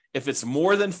 units. If it's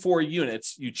more than 4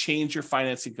 units, you change your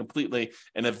financing completely,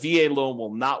 and a VA loan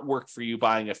will not work for you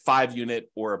buying a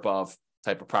 5-unit or above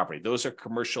type of property. Those are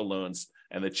commercial loans,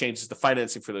 and it changes the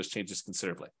financing for those changes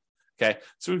considerably. Okay,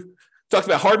 so we've talked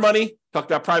about hard money,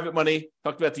 talked about private money,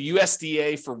 talked about the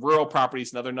USDA for rural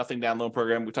properties, another nothing down loan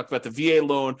program. We talked about the VA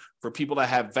loan for people that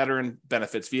have veteran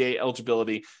benefits, VA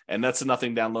eligibility, and that's a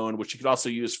nothing down loan, which you could also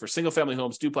use for single family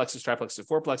homes, duplexes, triplexes,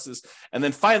 fourplexes. And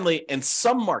then finally, in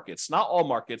some markets, not all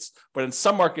markets, but in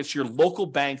some markets, your local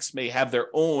banks may have their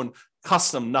own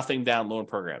custom nothing down loan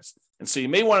programs. And so you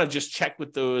may want to just check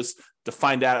with those to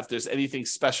find out if there's anything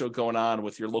special going on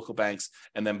with your local banks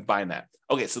and then buying that.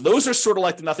 Okay, so those are sort of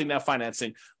like the nothing down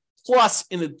financing. Plus,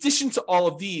 in addition to all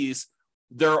of these,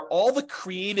 there are all the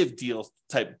creative deal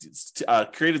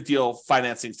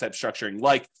financing type structuring,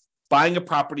 like buying a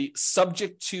property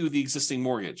subject to the existing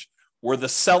mortgage, where the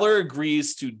seller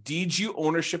agrees to deed you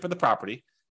ownership of the property.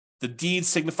 The deed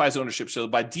signifies ownership. So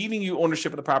by deeding you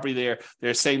ownership of the property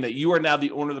they're saying that you are now the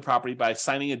owner of the property by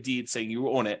signing a deed saying you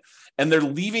own it. And they're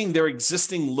leaving their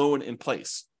existing loan in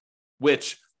place,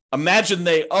 which imagine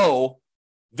they owe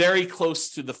very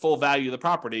close to the full value of the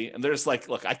property. And they're just like,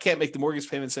 look, I can't make the mortgage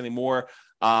payments anymore.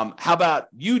 How about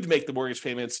you make the mortgage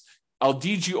payments? I'll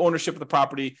deed you ownership of the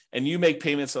property and you make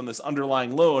payments on this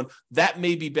underlying loan. That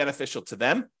may be beneficial to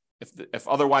them if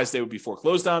otherwise they would be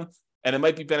foreclosed on. And it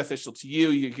might be beneficial to you.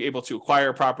 You're able to acquire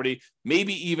a property,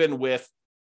 maybe even with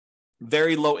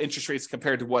very low interest rates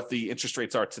compared to what the interest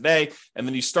rates are today. And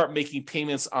then you start making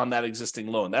payments on that existing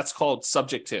loan. That's called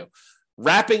subject to.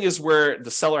 Wrapping is where the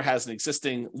seller has an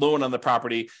existing loan on the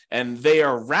property and they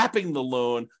are wrapping the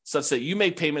loan such that you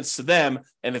make payments to them.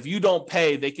 And if you don't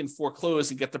pay, they can foreclose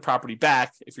and get the property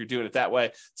back if you're doing it that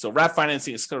way. So wrap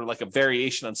financing is sort of like a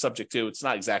variation on subject to. It's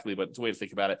not exactly, but it's a way to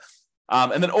think about it.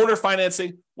 And then owner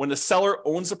financing, when the seller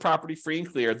owns the property free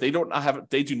and clear, they do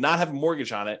not have a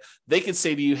mortgage on it. They can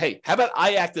say to you, hey, how about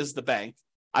I act as the bank?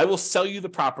 I will sell you the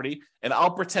property and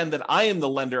I'll pretend that I am the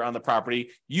lender on the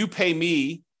property. You pay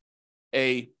me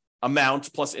a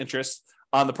amount plus interest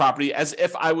on the property as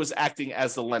if I was acting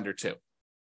as the lender too.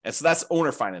 And so that's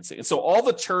owner financing. And so all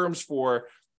the terms for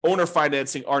owner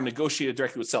financing are negotiated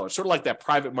directly with sellers, sort of like that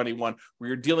private money one where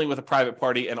you're dealing with a private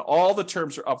party and all the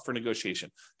terms are up for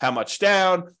negotiation. How much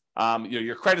down,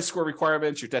 your credit score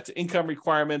requirements, your debt to income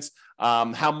requirements,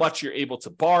 how much you're able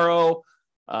to borrow.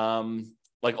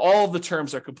 Like all of the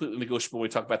terms are completely negotiable when we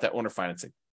talk about that owner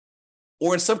financing.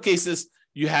 Or in some cases,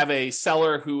 you have a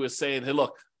seller who is saying, hey,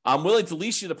 look, I'm willing to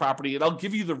lease you the property and I'll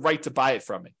give you the right to buy it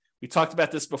from me. We talked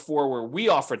about this before where we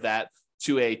offered that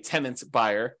to a tenant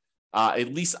buyer. A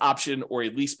lease option or a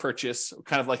lease purchase,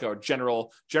 kind of like our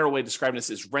general way of describing this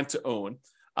is rent to own.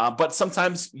 But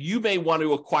sometimes you may want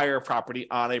to acquire a property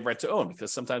on a rent to own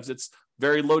because sometimes it's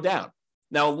very low down.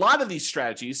 Now, a lot of these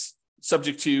strategies,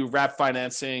 subject to wrap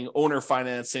financing, owner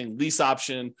financing, lease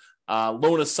option,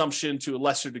 loan assumption to a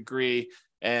lesser degree,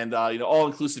 and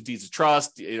all-inclusive deeds of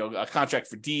trust, a contract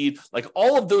for deed, like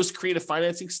all of those creative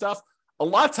financing stuff, a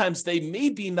lot of times they may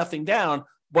be nothing down,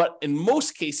 but in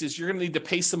most cases, you're going to need to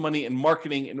pay some money in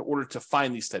marketing in order to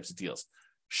find these types of deals.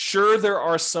 Sure, there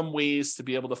are some ways to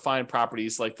be able to find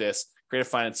properties like this, creative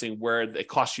financing, where it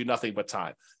costs you nothing but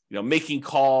time. making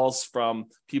calls from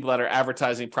people that are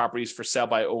advertising properties for sale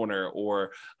by owner,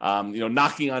 or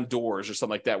knocking on doors or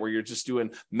something like that, where you're just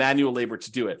doing manual labor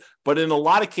to do it. But in a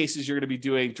lot of cases, you're going to be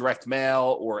doing direct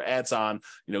mail or ads on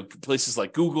places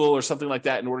like Google or something like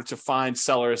that in order to find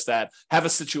sellers that have a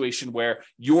situation where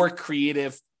your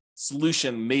creative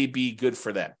solution may be good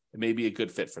for them. It may be a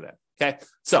good fit for them. Okay,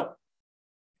 so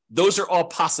those are all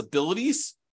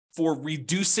possibilities for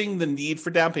reducing the need for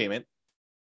down payment.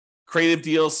 Creative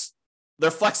deals,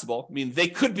 they're flexible. I mean, they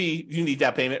could be you need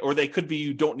down payment, or they could be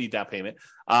you don't need down payment.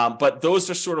 But those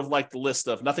are sort of like the list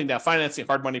of nothing down financing,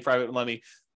 hard money, private money,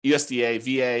 USDA,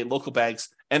 VA, local banks,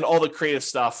 and all the creative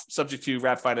stuff subject to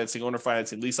wrap financing, owner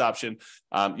financing, lease option.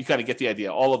 You kind of get the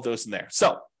idea, all of those in there.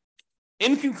 So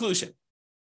in conclusion,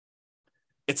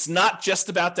 it's not just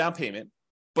about down payment,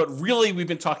 but really we've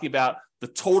been talking about the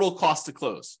total cost to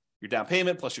close, your down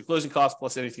payment plus your closing costs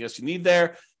plus anything else you need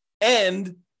there,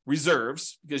 and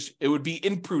reserves, because it would be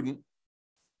imprudent.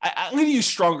 I'm going to use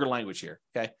stronger language here.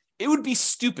 Okay. It would be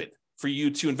stupid for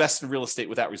you to invest in real estate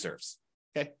without reserves.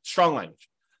 Okay. Strong language.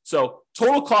 So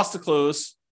total cost to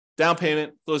close, down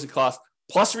payment, closing costs,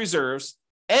 plus reserves.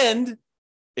 And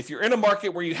if you're in a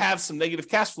market where you have some negative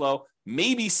cash flow,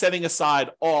 maybe setting aside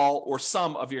all or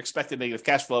some of your expected negative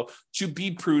cash flow to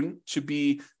be prudent, to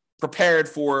be prepared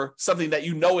for something that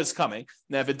is coming.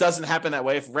 Now, if it doesn't happen that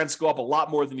way, if rents go up a lot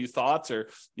more than you thought, or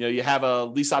you have a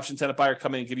lease option tenant buyer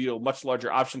come in and give you a much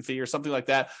larger option fee or something like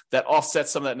that, that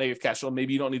offsets some of that negative cash flow,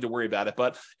 maybe you don't need to worry about it.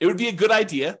 But it would be a good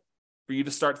idea for you to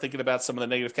start thinking about some of the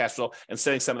negative cash flow and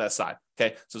setting some of that aside.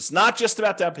 Okay, so it's not just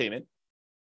about down payment.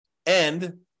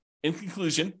 And in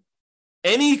conclusion,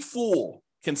 any fool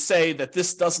can say that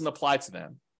this doesn't apply to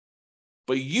them,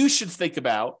 but you should think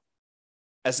about,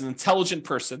 as an intelligent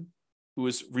person who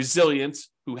is resilient,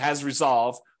 who has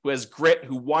resolve, who has grit,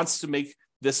 who wants to make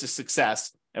this a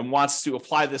success and wants to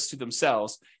apply this to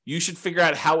themselves, you should figure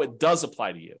out how it does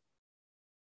apply to you.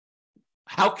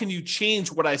 How can you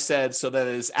change what I said so that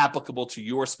it is applicable to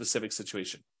your specific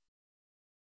situation?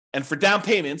 And for down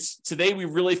payments, today we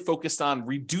really focused on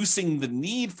reducing the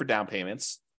need for down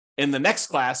payments. In the next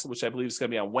class, which I believe is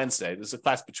going to be on Wednesday, there's a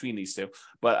class between these two,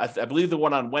 but I believe the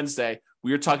one on Wednesday,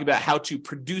 we were talking about how to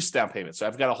produce down payments. So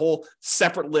I've got a whole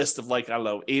separate list of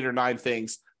 8 or 9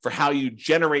 things for how you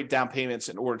generate down payments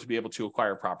in order to be able to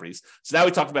acquire properties. So now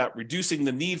we talked about reducing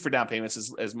the need for down payments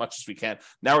as much as we can.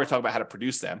 Now we're talking about how to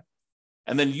produce them,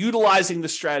 and then utilizing the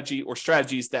strategy or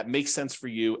strategies that make sense for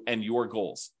you and your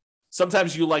goals.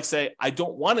 Sometimes you say, I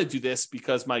don't want to do this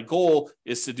because my goal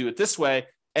is to do it this way,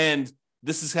 and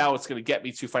this is how it's going to get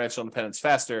me to financial independence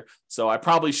faster. So I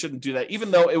probably shouldn't do that, even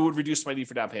though it would reduce my need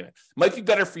for down payment. It might be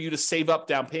better for you to save up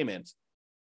down payment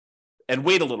and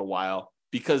wait a little while,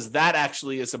 because that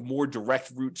actually is a more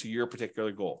direct route to your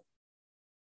particular goal.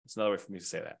 That's another way for me to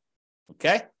say that.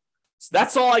 Okay? So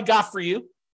that's all I got for you.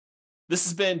 This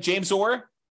has been James Orr.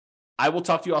 I will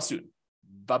talk to you all soon.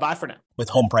 Bye-bye for now. With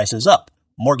home prices up,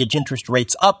 mortgage interest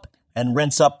rates up, and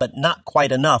rents up, but not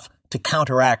quite enough to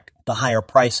counteract the higher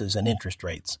prices and interest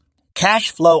rates. Cash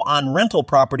flow on rental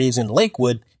properties in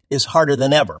Lakewood is harder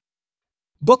than ever.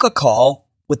 Book a call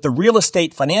with the Real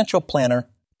Estate Financial Planner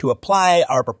to apply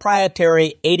our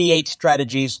proprietary 88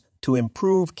 strategies to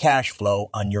improve cash flow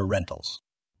on your rentals.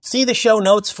 See the show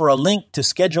notes for a link to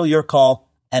schedule your call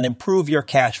and improve your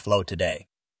cash flow today.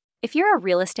 If you're a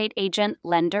real estate agent,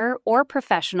 lender, or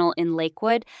professional in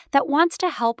Lakewood that wants to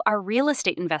help our real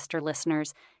estate investor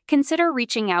listeners, consider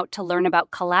reaching out to learn about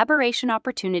collaboration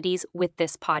opportunities with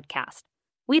this podcast.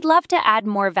 We'd love to add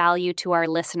more value to our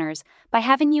listeners by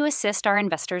having you assist our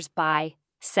investors buy,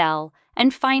 sell,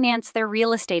 and finance their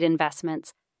real estate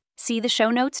investments. See the show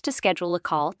notes to schedule a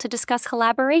call to discuss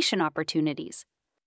collaboration opportunities.